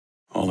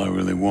All I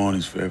really want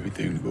is for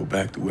everything to go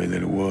back the way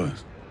that it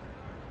was.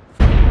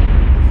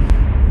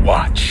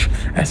 Watch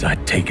as I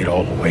take it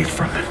all away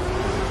from him.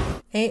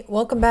 Hey,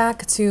 welcome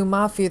back to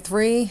Mafia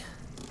 3.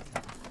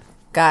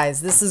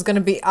 Guys, this is going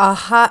to be a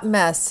hot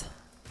mess.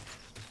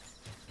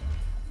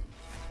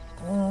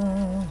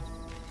 We're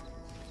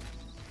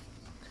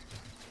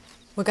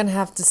going to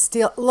have to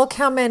steal... Look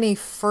how many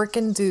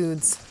freaking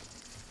dudes.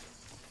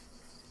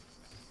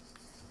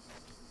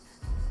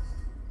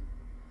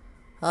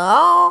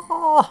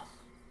 Oh!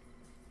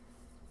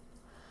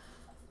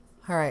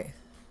 Alright.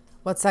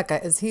 What's that guy?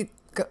 Is he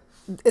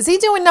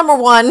doing number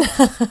one?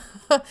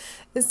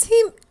 Is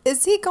he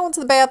going to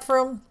the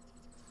bathroom?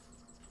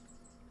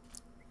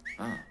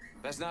 Oh,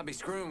 best not be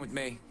screwing with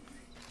me.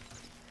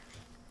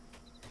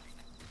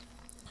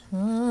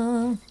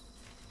 Air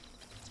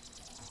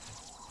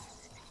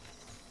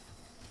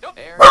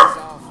is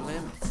off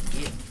limits.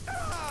 Yeah.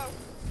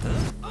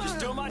 Just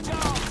do my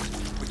job.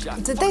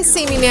 Did they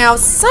see me now?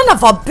 Son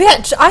of a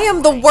bitch! I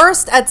am the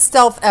worst at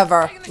stealth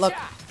ever. Look.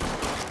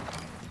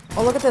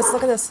 Oh, look at this.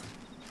 Look at this.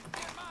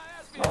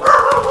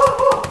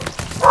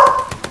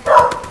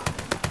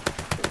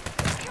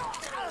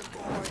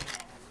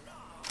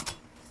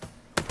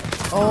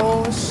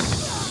 Oh,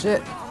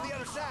 shit.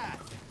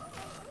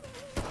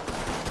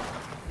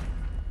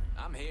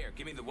 I'm here.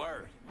 Give me the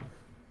word.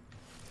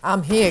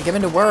 I'm here. Give me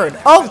the word.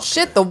 Oh,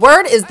 shit. The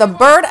word is the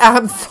bird.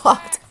 I'm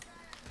fucked.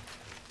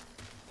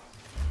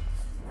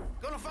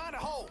 Gonna find a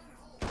hole.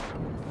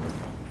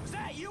 Is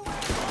that you?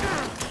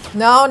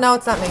 No, no,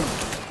 it's not me.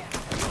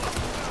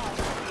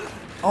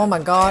 Oh, my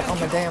God. Oh,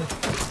 my damn.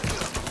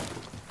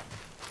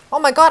 Oh,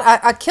 my God.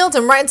 I killed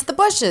him right into the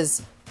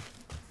bushes.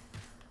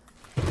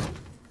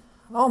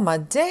 Oh, my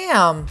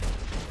damn.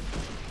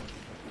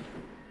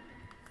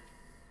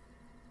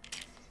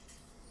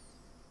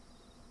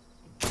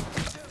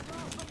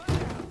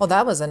 Oh,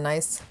 that was a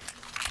nice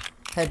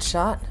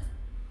headshot.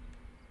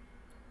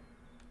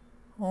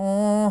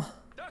 Oh.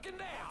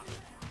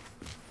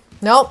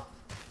 Nope.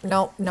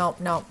 Nope, nope,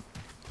 nope.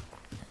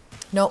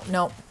 Nope,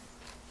 nope.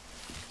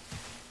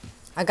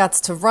 I got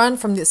to run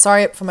from the...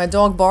 Sorry for my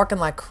dog barking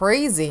like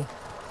crazy.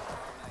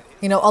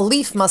 You know, a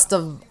leaf must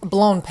have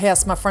blown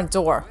past my front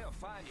door.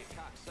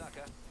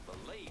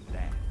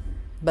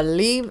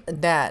 Believe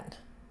that.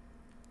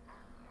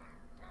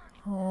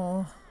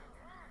 Oh.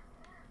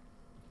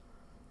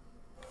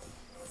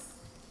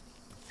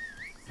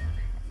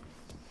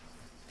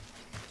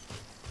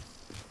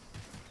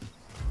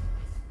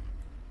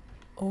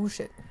 Oh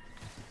shit.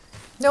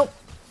 Nope.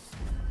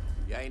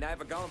 You ain't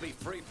ever gonna be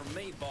free from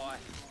me, boy.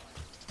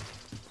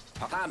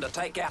 Time to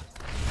take out.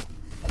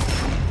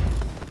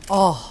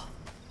 Oh.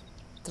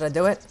 Did I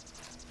do it?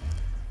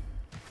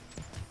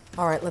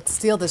 Alright, let's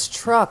steal this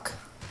truck.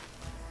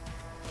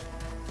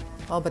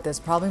 Oh, but there's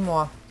probably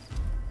more.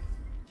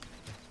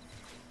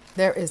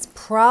 There is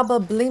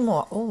probably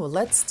more. Oh,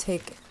 let's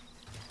take...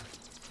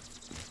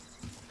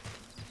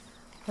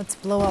 Let's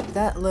blow up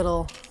that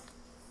little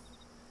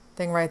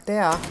thing right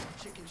there.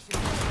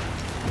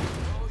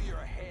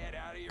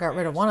 Got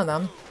rid of one of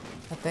them,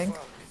 I think.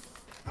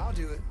 I'll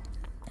do it.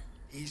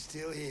 He's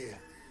still here.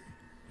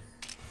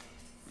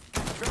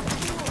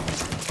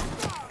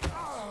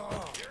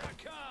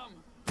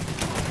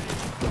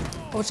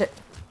 Oh shit.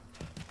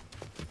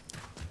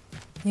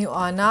 You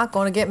are not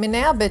going to get me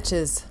now,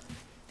 bitches.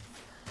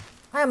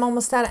 I am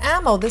almost out of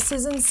ammo. This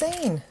is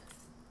insane.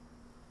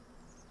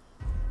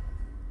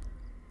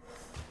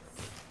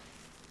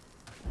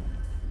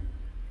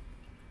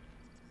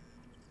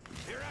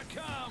 Here I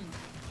come.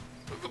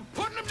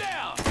 Putting them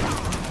down.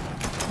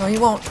 No,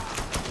 you won't.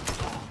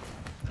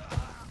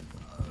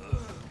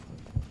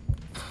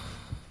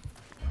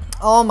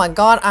 Oh my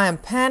God, I am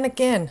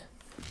panicking.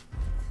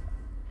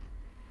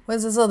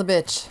 Where's this other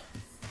bitch?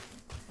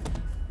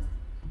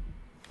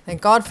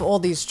 Thank God for all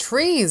these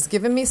trees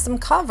giving me some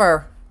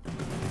cover.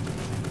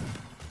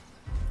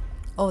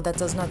 Oh, that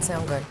does not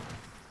sound good.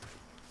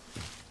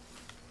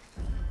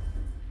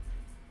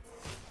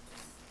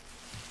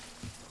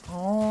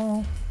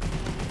 Oh.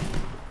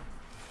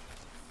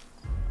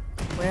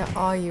 Where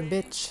are you,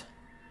 bitch?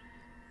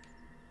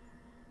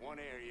 One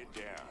area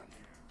down.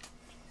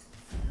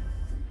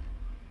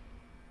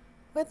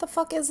 Where the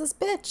fuck is this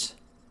bitch?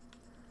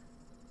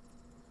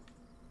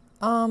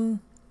 Oh,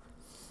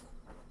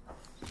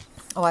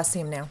 I see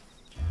him now.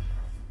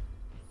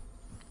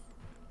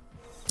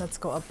 Let's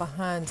go up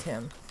behind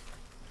him.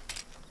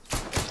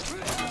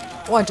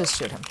 Or just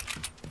shoot him.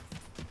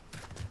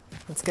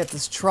 Let's get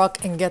this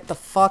truck and get the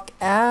fuck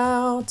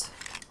out.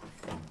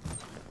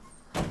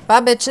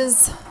 Bye,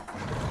 bitches.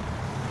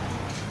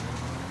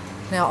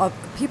 Now, are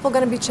people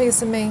gonna be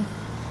chasing me?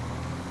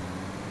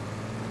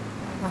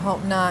 I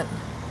hope not.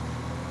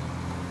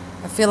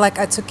 I feel like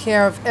I took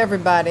care of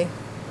everybody.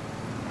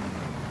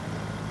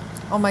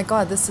 Oh my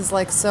God, this is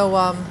like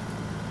so,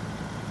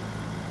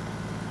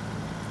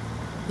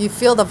 you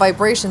feel the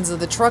vibrations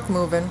of the truck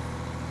moving.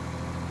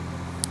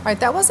 Alright,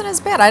 that wasn't as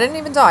bad. I didn't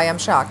even die. I'm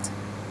shocked.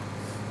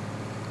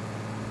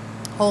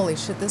 Holy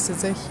shit, this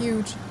is a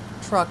huge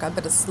truck. I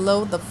better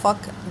slow the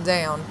fuck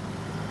down.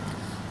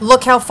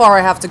 Look how far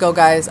I have to go,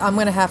 guys. I'm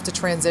gonna have to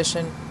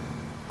transition.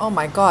 Oh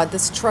my god,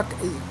 this truck,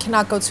 you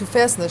cannot go too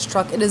fast in this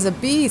truck. It is a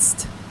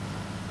beast.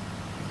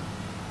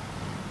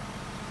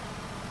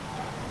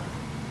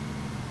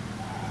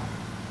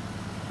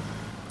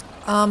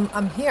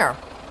 I'm here.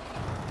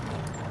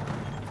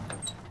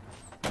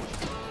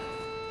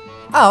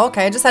 Oh,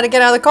 okay, I just had to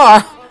get out of the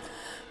car.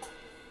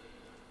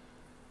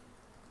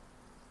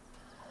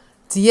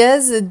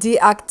 10 de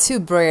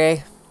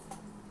Octubre.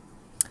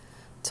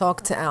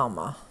 Talk to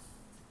Alma.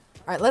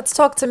 Alright, let's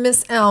talk to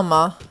Miss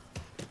Alma.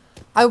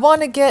 I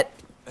want to get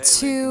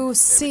to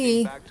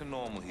see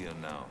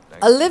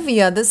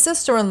Olivia, the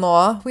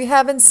sister-in-law. We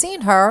haven't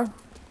seen her.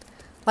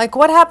 Like,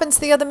 what happened to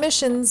the other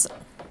missions?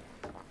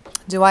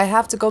 Do I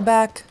have to go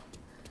back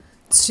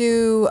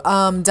to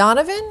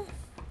Donovan?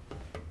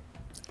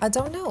 I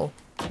don't know.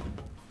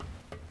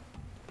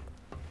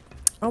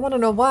 I want to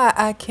know why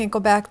I can't go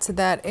back to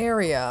that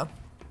area.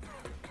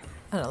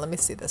 I don't know, let me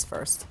see this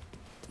first.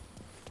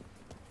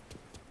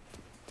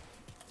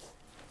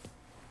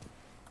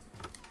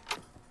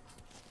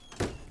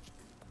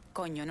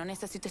 Coño, no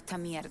necesito esta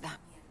mierda.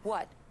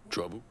 What?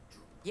 Trouble?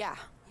 Yeah,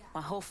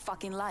 my whole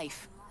fucking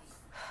life.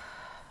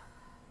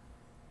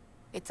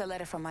 It's a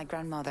letter from my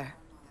grandmother.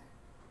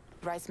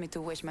 Writes me to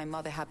wish my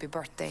mother happy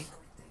birthday.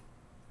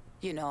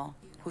 You know,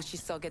 who she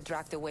saw get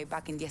dragged away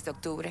back in 10 de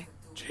Octubre.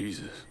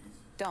 Jesus.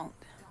 Don't.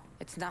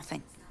 It's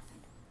nothing.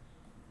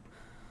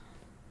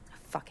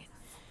 Fuck it.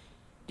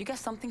 You got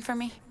something for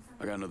me?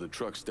 I got another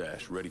truck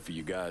stash ready for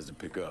you guys to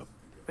pick up.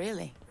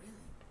 Really?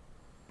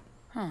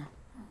 Huh.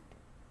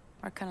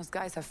 Arcano's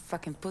guys are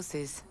fucking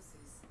pussies.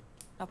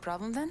 No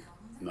problem then?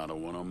 Not a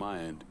one on my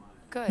end.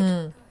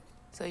 Good.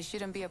 So it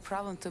shouldn't be a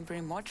problem to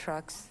bring more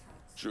trucks.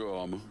 Sure,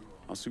 Alma.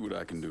 I'll see what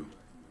I can do.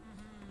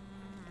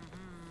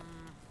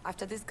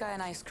 After this guy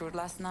and I screwed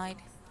last night,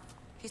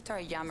 he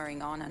started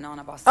yammering on and on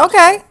about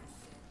Okay. shit.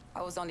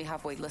 I was only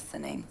halfway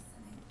listening.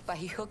 But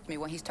he hooked me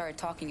when he started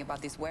talking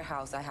about this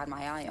warehouse I had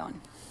my eye on.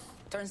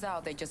 Turns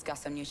out they just got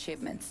some new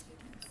shipments.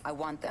 I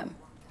want them.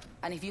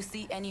 And if you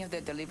see any of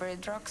the delivery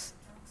trucks,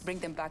 bring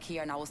them back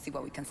here and I will see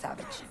what we can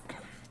salvage.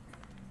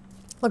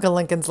 Look at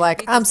Lincoln's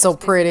like, He I'm just so was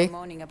busy pretty.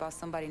 moaning about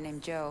somebody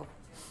named Joe.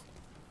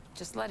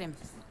 Just let him.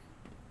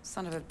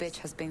 Son of a bitch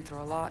has been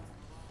through a lot.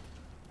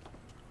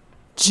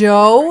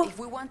 Joe? If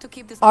we want to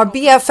keep this Our little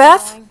business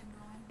BFF? going,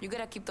 you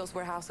gotta keep those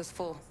warehouses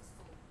full.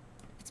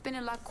 It's been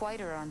a lot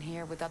quieter around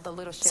here without the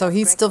little shit. So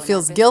he still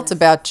feels guilt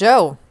about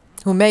Joe,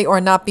 who may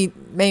or not be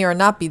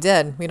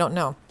dead. We don't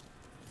know.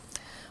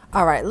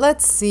 All right,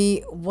 let's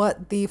see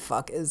what the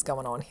fuck is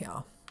going on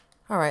here.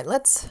 All right,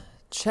 let's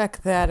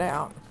check that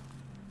out.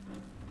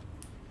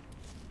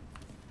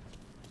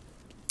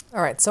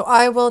 All right, so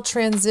I will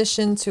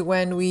transition to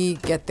when we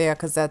get there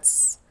because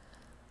that's,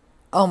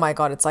 oh my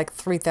God, it's like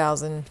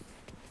 3,000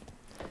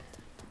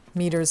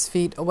 meters,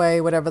 feet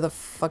away, whatever the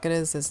fuck it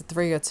is. Is it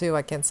 3 or 2?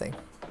 I can't see.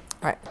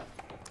 All right,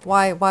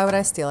 why would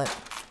I steal it?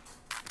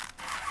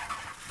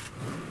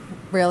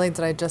 Really?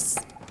 Did I just...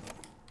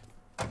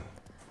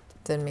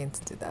 Didn't mean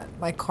to do that.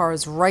 My car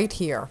is right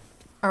here.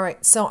 All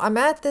right, so I'm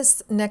at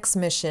this next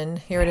mission.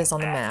 Here it is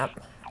on the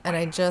map. And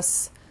I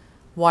just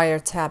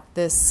wiretap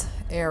this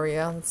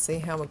area. Let's see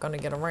how we're going to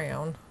get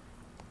around.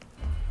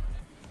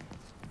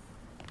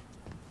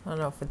 I don't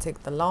know if we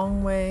take the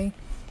long way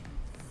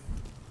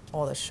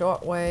or the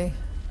short way.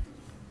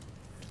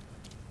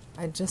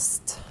 I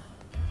just...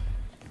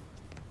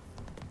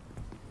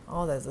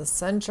 Oh, there's a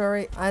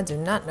Century. I do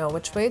not know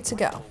which way to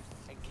go.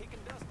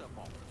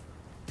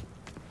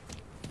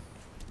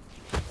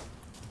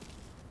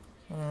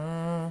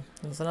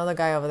 There's another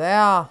guy over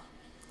there.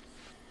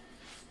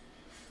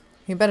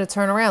 You better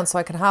turn around so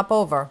I can hop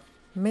over.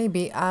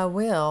 Maybe I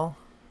will.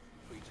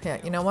 Yeah,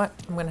 you know what?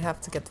 I'm going to have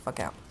to get the fuck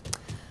out.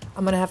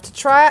 I'm going to have to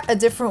try a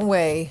different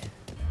way.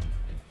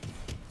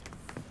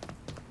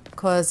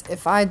 Because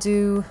if I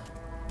do...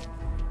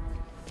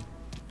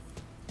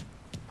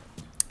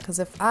 Because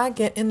if I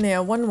get in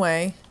there one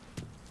way...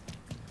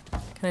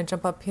 Can I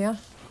jump up here?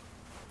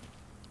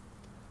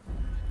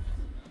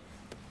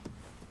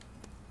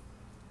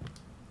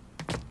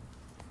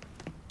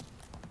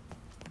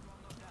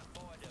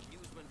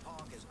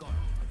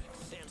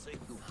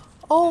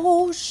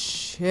 Oh,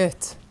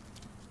 shit.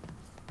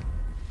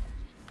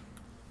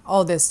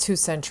 Oh, there's 2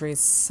 sentries.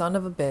 Son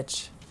of a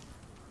bitch.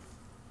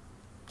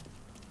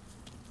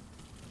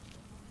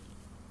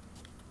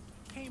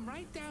 Came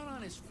right down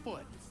on his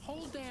foot.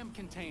 Whole damn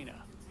container.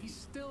 He's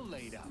still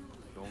laid up.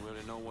 Don't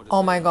really know what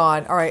Oh my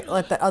God. All right,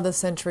 let the other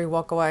sentry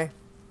walk away.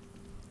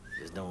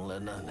 Just don't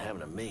let nothing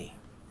happen to me.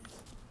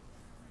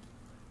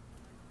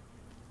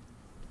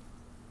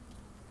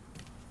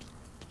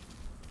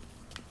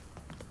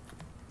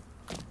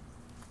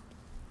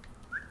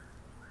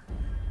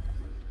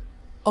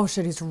 Oh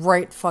shit, he's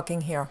right fucking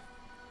here.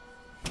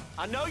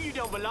 I know you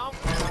don't belong.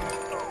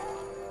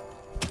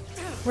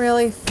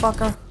 Really,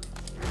 fucker?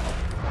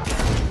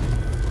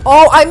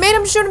 Oh, I made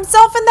him shoot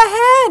himself in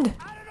the head!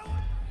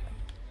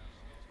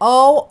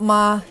 Oh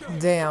my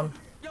damn.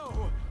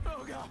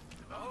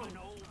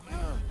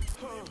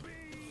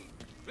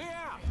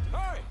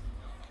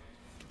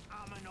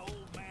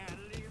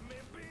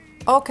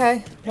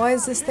 Okay. Why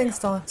is this thing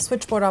still on?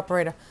 Switchboard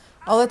operator.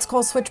 Oh, let's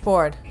call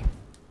switchboard.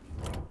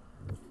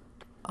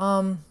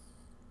 Cassandra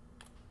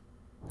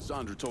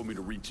told me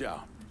to reach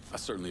out. I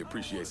certainly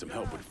appreciate some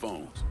help with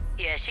phones.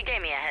 Yeah, she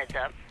gave me a heads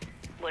up.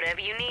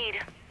 Whatever you need,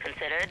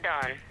 consider it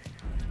done.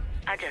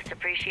 I just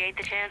appreciate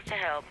the chance to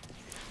help.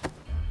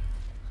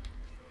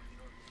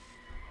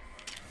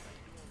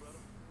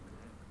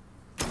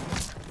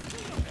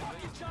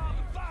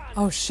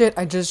 Oh shit,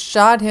 I just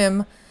shot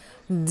him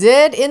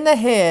dead in the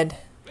head.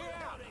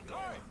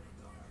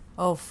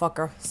 Oh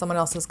fucker, someone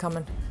else is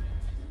coming.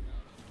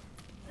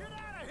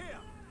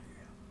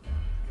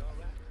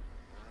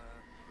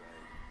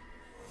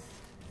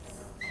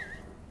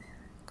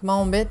 Come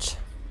on, bitch.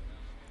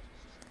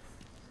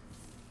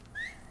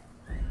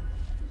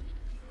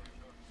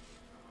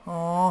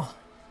 Oh.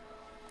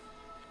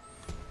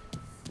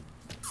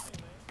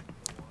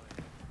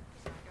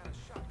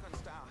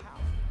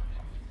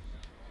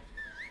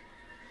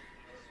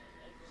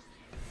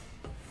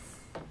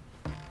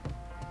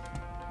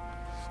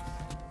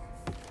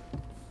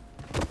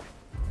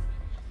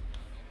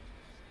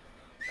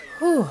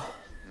 Whew.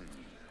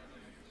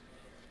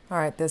 All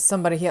right, there's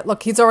somebody here.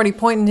 Look, he's already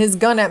pointing his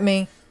gun at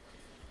me.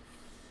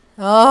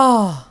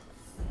 Oh.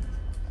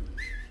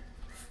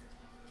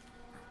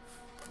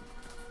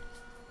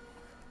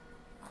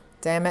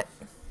 Damn it.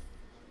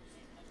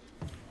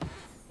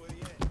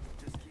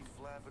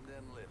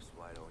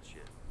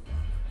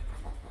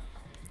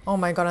 Oh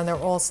my god, and they're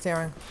all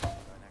staring.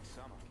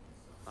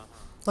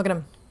 Look at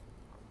him.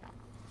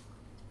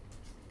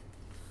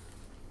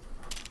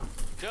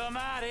 Come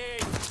out here.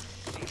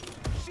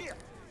 Shit.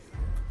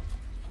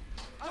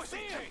 I see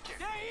him.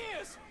 There he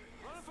is.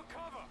 Running for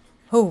cover.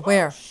 Who?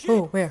 Where?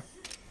 Who? Where?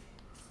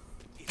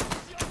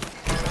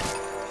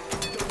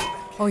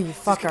 Oh, you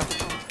fucker.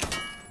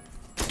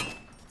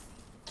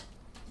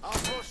 I'll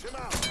push him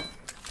out.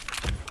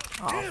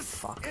 Oh,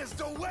 fuck. It's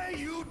the way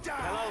you die.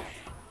 Hello?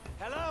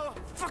 Hello?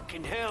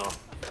 Fucking hell.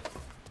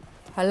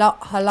 Hello,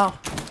 hello.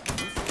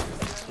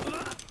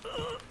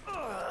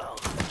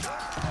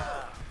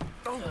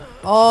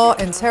 Oh,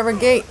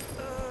 interrogate.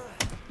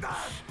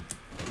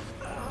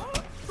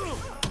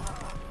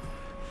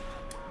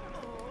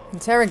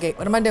 Interrogate.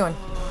 What am I doing?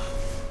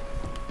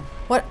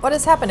 What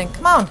is happening?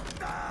 Come on.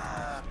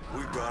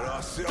 We got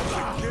ourselves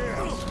a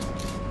kill.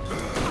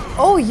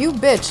 Oh, you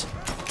bitch.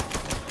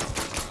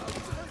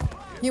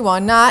 You are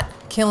not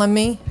killing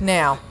me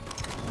now.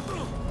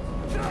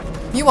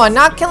 You are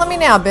not killing me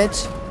now,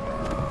 bitch.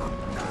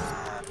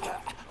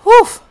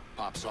 Whew.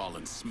 Pop's all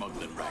in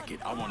smuggling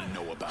racket. I want to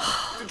know about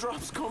it. The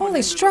drop's coming Holy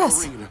into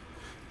stress. the arena.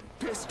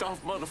 Pissed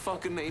off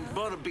motherfucker named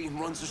Butterbean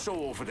runs the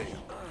show over there.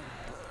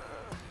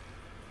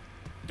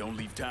 Don't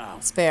leave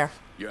town. Spare.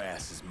 Your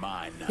ass is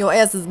mine now. Your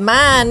ass is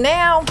mine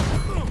now.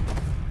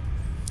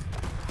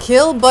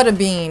 Kill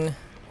Butterbean.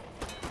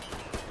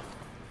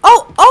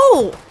 Oh,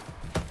 oh!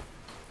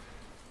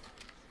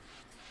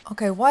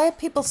 Okay, why are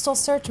people still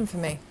searching for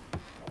me?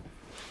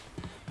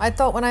 I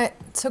thought when I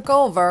took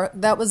over,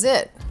 that was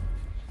it.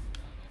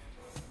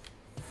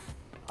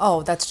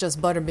 Oh, that's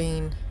just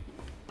Butterbean.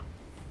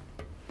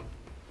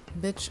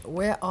 Bitch,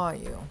 where are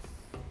you?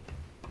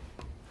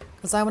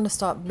 Because I want to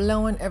start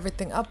blowing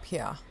everything up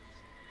here.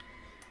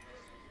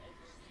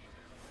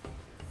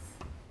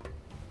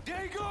 There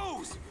he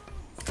goes.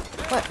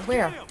 What?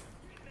 Where?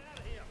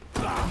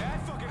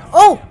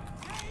 Oh!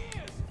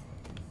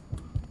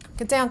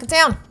 Get down, get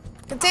down!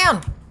 Get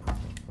down!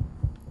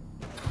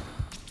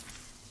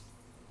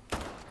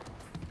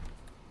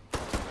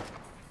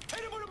 Hit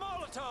him with a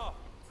Molotov.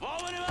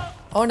 Blowing him up.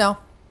 Oh no.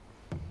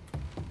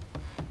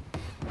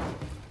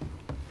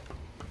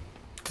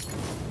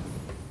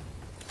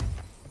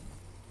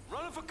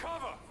 Running for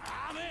cover.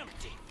 I'm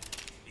empty.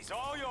 He's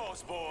all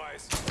yours,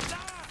 boys.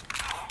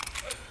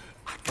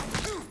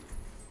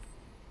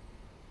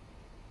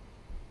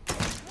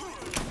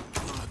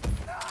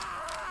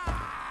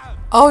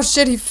 Oh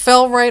shit, he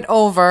fell right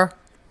over.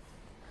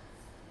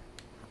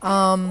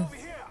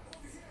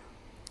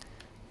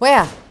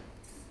 Where?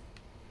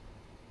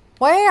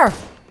 Where?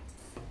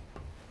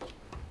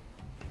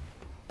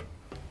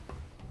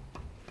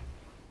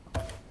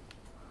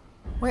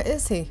 Where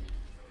is he?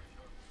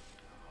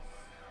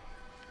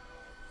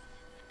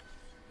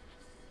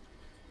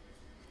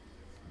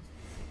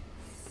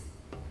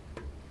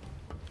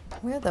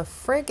 Where the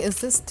frig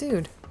is this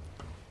dude?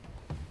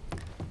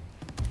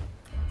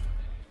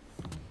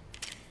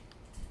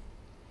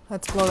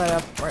 Let's blow that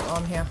up right while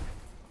I'm here.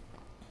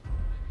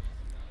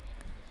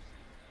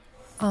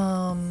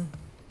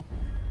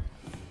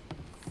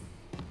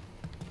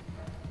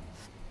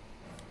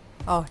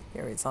 Oh,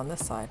 here he's on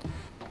this side.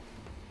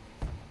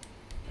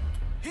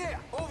 Here,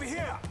 over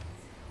here.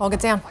 Oh,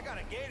 get down. I got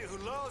a gator who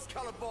loves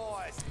colored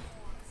boys.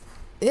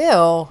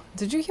 Ew.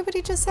 Did you hear what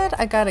he just said?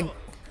 I gotta...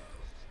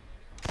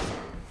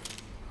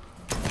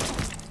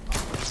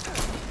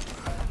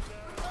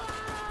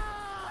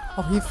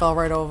 Oh, he fell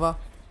right over.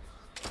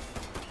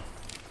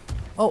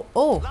 Oh,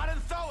 oh. Let him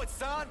throw it,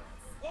 son.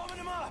 Warming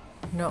him up.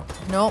 No,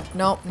 nope,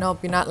 nope, nope.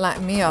 You're not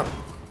lighting me up.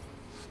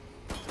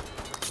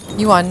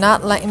 You are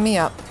not letting me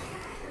up.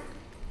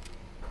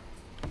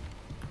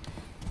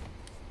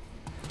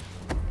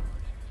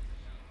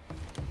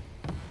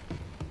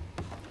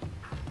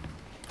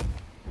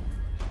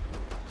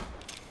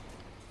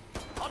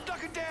 I'm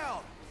ducking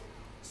down.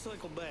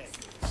 Cycle back.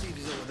 See if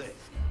he's over there.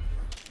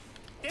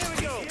 Here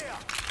we go. Yeah.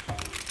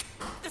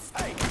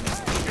 Hey.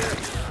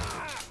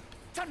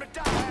 Time to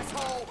die,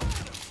 asshole.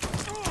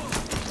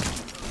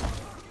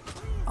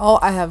 Oh,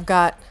 I have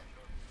got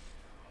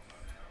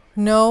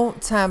no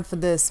time for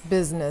this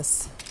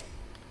business.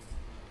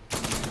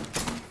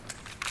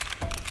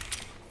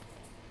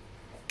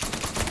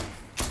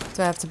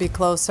 Do I have to be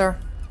closer?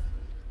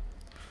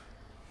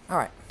 All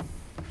right.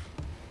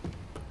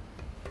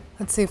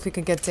 Let's see if we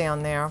could get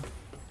down there.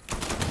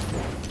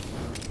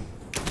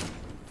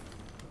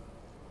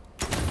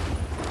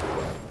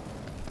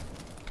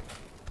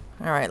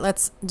 All right,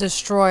 let's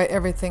destroy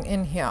everything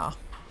in here.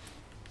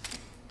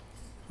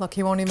 Look,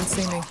 he won't even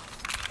see me.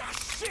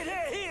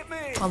 Shithead hit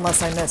me.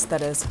 Unless I missed,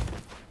 that is.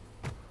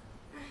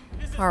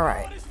 All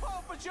right. Nobody's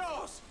fault but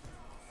yours.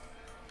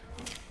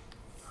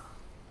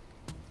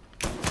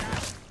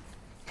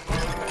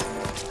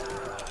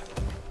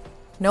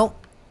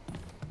 Nope.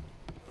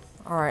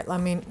 All right,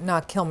 let me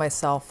not kill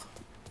myself.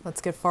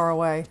 Let's get far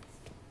away.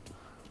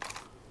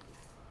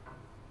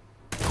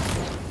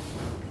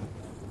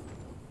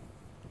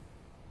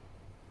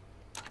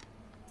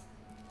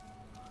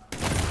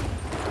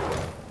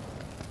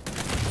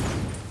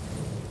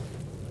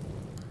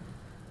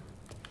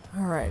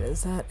 All right,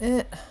 is that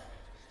it?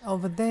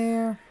 Over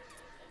there.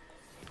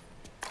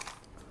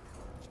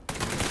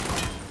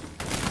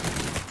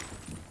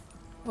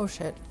 Oh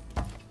shit.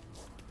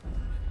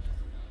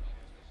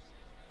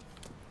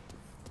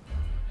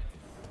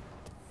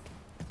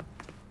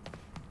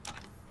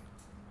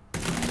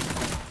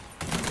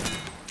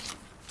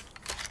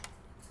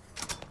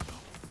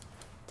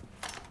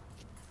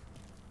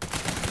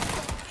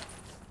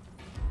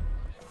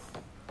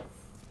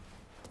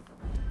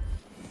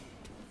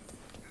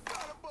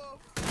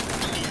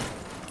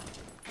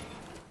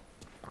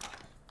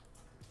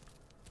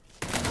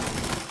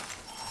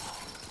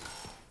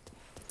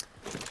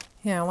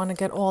 Yeah, I want to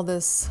get all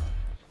this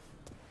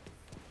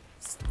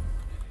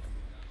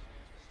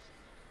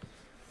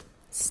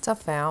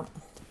stuff out.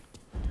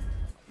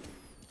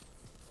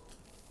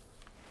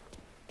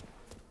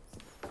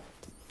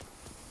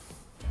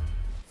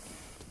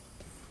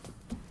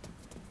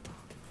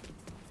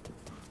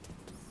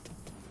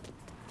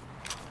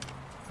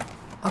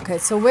 Okay,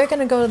 so we're going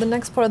to go to the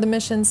next part of the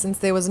mission. Since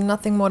there was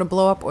nothing more to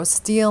blow up or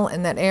steal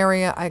in that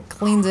area, I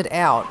cleaned it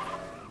out.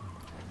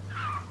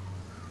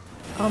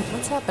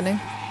 What's happening?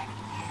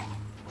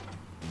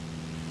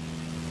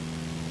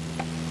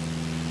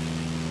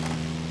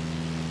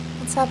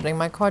 What's happening?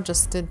 My car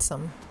just did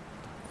some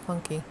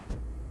funky.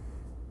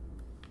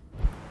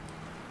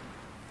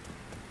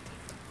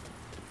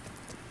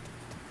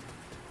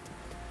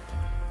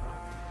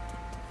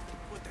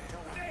 What the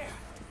hell? Damn!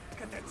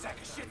 Cut that sack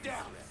of shit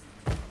down.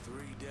 3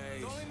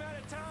 days. Only matter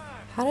of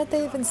time. How did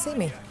they even see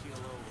me?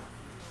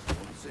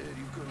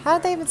 How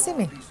did they even see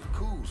me?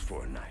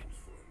 For a night.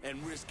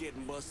 And risk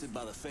getting busted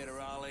by the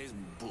federales?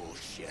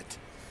 Bullshit.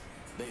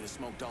 They'd have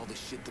smoked all this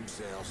shit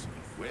themselves.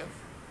 Well,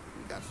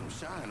 we got some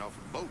shine off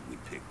a boat we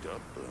picked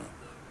up.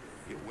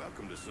 You're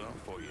welcome to some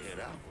before you head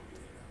out.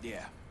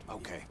 Yeah,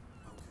 okay.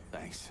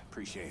 Thanks,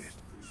 appreciate it.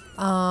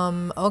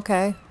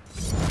 Okay.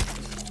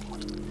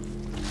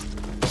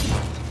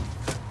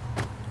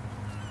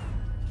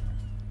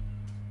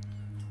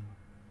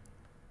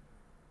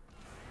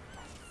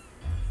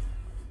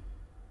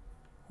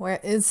 Where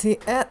is he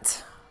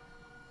at?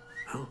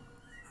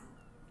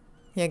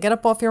 Yeah, get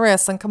up off your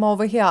ass and come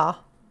over here.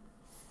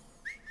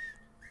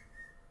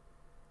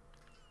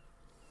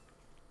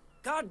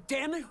 God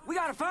damn it, we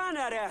gotta find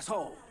that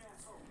asshole.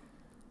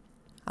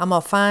 I'm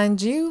gonna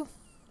find you.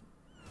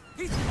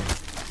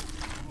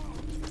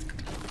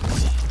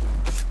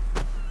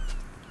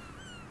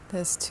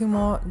 There's 2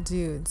 more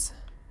dudes.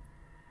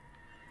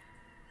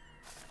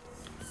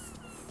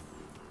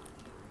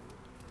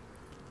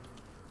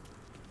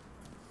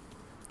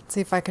 Let's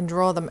see if I can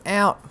draw them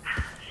out.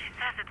 She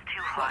says it's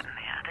too hot in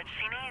there, that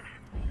she needs...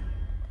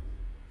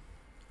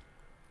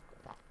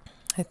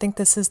 I think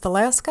this is the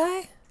last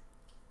guy?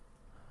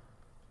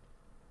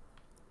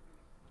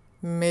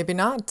 Maybe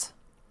not.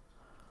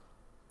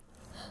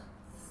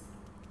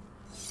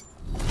 She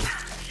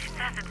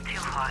says it's too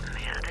hot in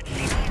there, that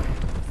she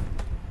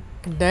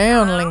needs...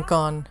 Down,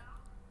 Lincoln.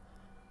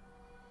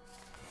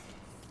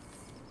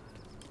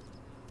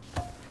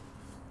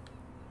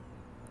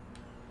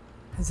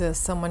 Is there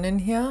someone in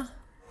here?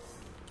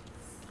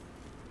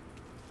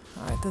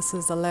 Alright, this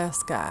is the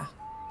last guy.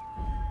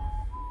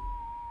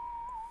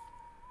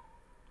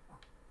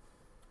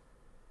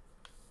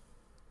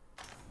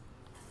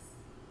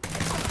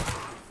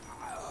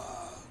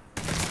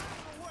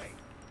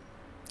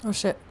 Oh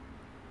shit.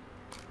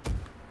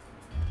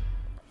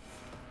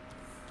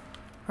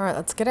 Alright,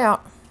 let's get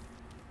out.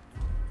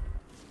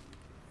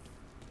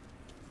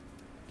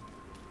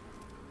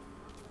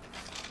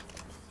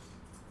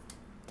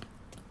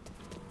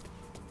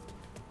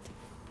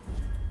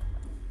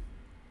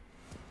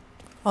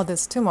 Oh,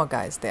 there's 2 more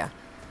guys there.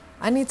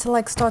 I need to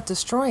like start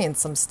destroying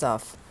some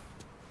stuff.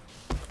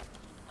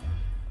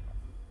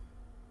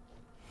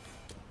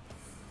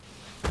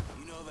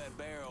 You know that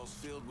barrel's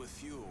filled with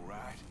fuel,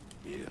 right?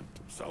 Yeah,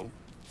 so?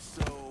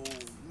 So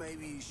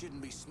maybe you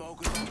shouldn't be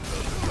smoking.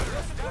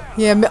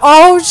 Yeah.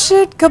 Oh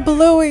shit,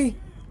 kablooey.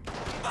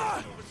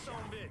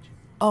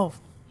 Oh.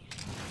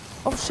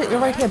 Oh shit, you're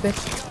right here,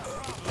 bitch.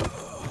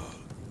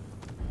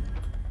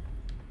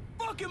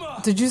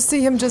 Did you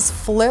see him just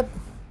flip?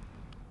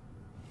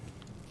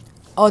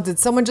 Oh, did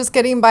someone just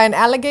get eaten by an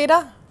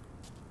alligator?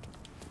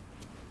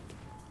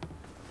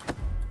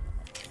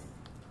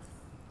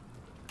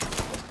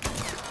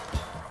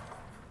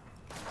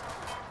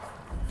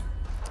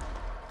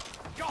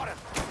 Got him.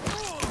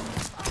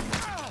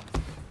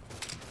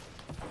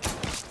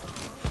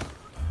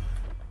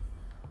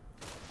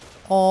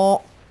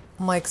 Oh,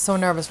 I'm like so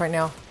nervous right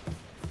now.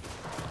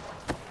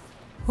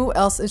 Who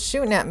else is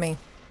shooting at me?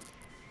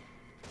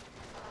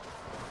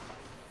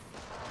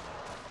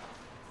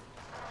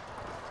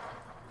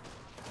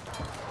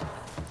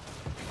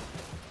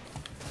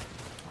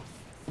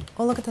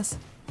 Oh, look at this.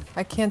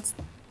 I can't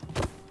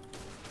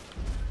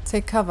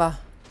take cover.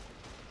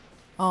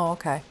 Oh,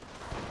 okay.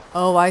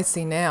 Oh, I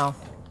see now.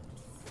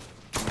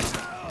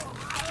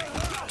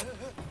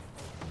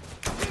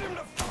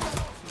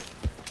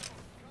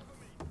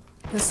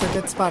 This is a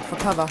good spot for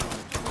cover.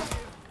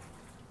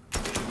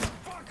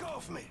 Fuck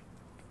off me.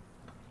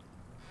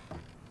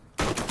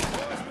 Boys,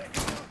 make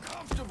it look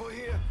comfortable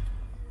here.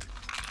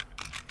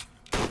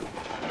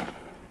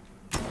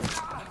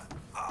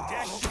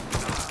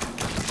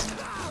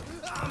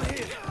 I'm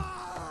here.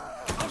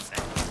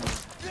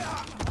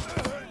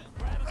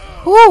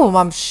 Whoo,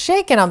 I'm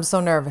shaking. I'm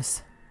so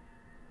nervous.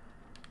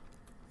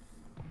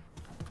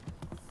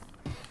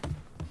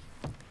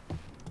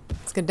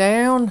 Let's get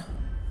down.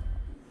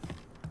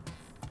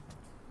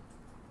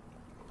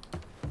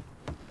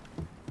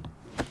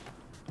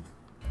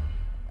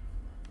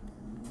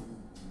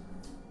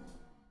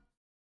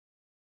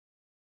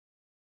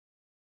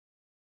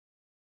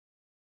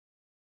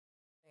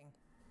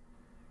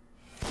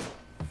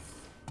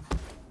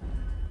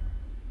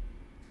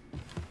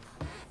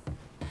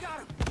 Got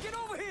him! Get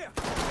over here!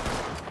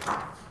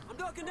 I'm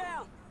ducking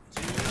down!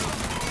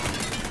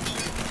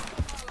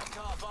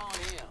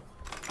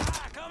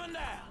 Coming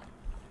down.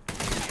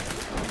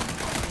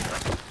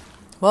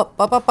 Whoop,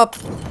 up.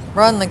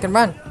 Run, Lincoln,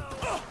 run.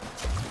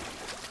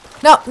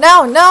 No,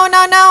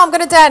 I'm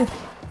gonna dead.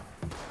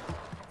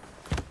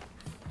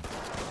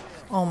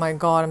 Oh my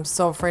god, I'm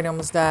so afraid I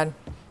almost died.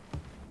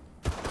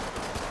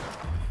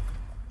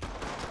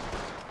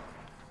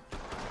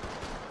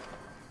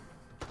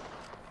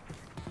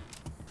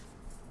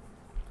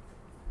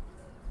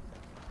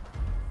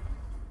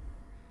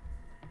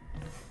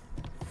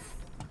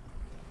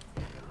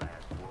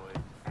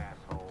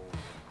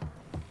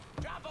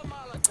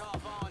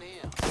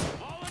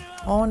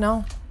 Oh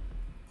no.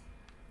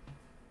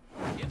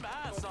 Get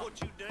behind something.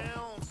 Put you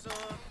down, son.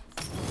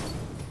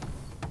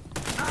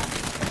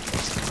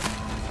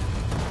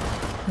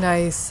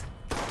 Nice.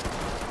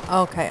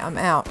 Okay, I'm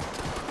out.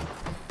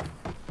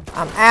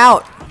 I'm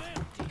out.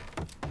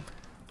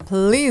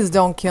 Please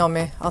don't kill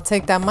me. I'll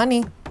take that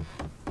money.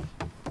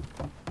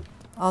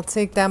 I'll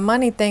take that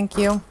money, thank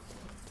you.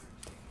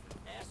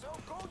 Asshole,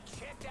 go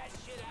check that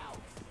shit out.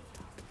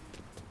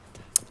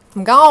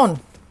 I'm gone.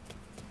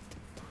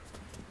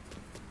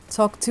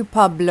 Talk to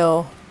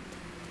Pablo.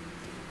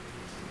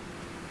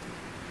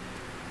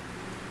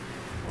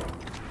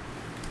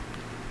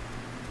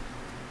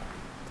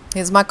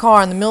 Here's my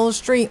car in the middle of the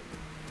street.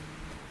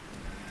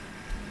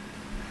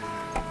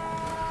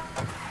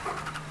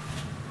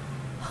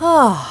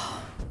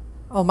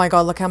 Oh my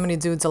god, look how many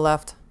dudes are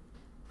left.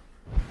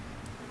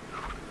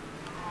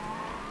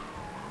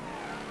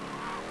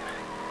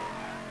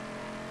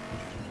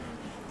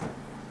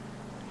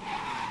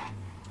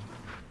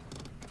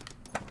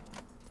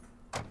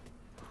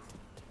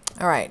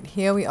 Alright,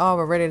 here we are.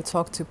 We're ready to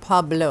talk to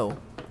Pablo.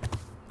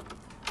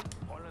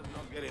 Holland's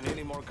not getting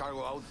any more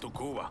cargo out to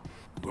Cuba.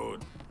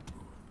 Good.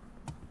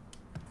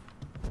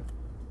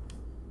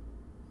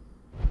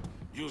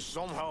 You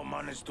somehow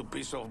managed to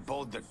piss off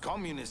both the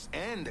communists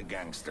and the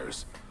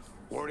gangsters.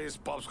 Word is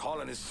Pops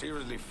Holland is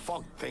seriously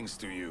fucked thanks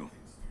to you.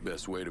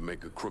 Best way to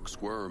make a crook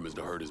squirm is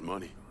to hurt his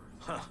money.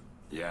 Huh,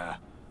 yeah.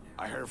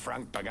 I heard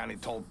Frank Pagani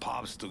told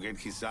Pops to get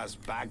his ass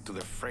back to the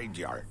freight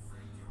yard.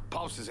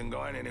 Pops isn't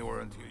going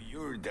anywhere until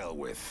you're dealt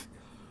with.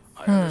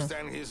 I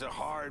understand he's a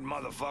hard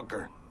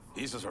motherfucker.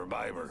 He's a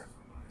survivor.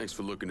 Thanks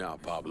for looking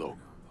out, Pablo.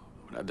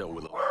 But I dealt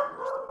with a lot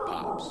worse than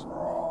Pops.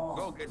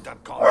 Go get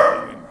that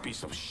compliment,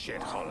 piece of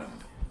shit, Holland.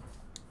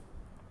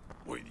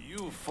 With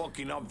you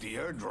fucking up the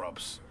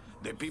airdrops,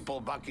 the people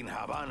back in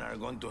Havana are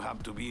going to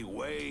have to be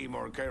way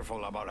more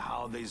careful about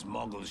how they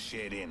smuggle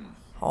shit in.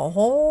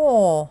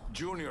 Oh,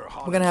 Junior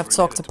we're gonna have to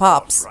talk to related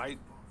Pops. Right?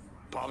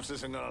 Pops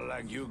isn't gonna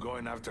like you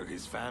going after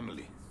his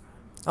family.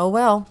 Oh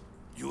well.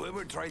 You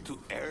ever try to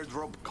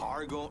airdrop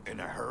cargo in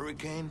a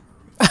hurricane?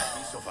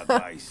 Piece of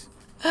advice.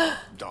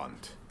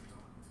 Don't.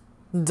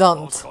 Don't.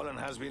 Pops Holland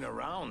has been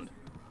around.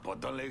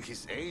 but don't let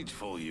his age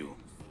fool you.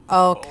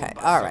 Okay,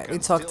 alright.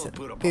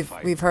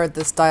 We've heard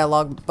this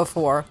dialogue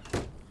before.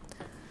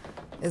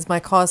 Is my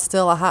car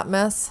still a hot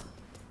mess?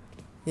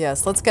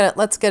 Yes, let's get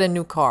a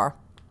new car.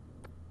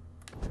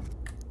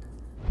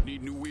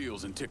 Need new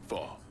wheels and tick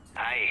fall.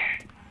 Aye,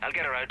 I'll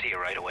get her out to you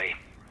right away.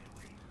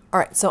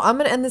 Alright, so I'm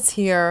going to end this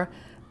here,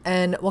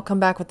 and we'll come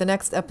back with the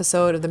next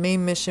episode of the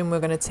main mission. We're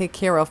going to take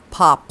care of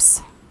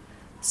Pops.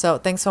 So,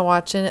 thanks for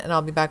watching, and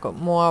I'll be back with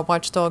more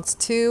Watch Dogs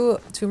 2,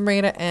 Tomb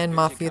Raider, and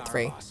Mafia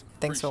 3.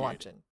 Thanks for watching.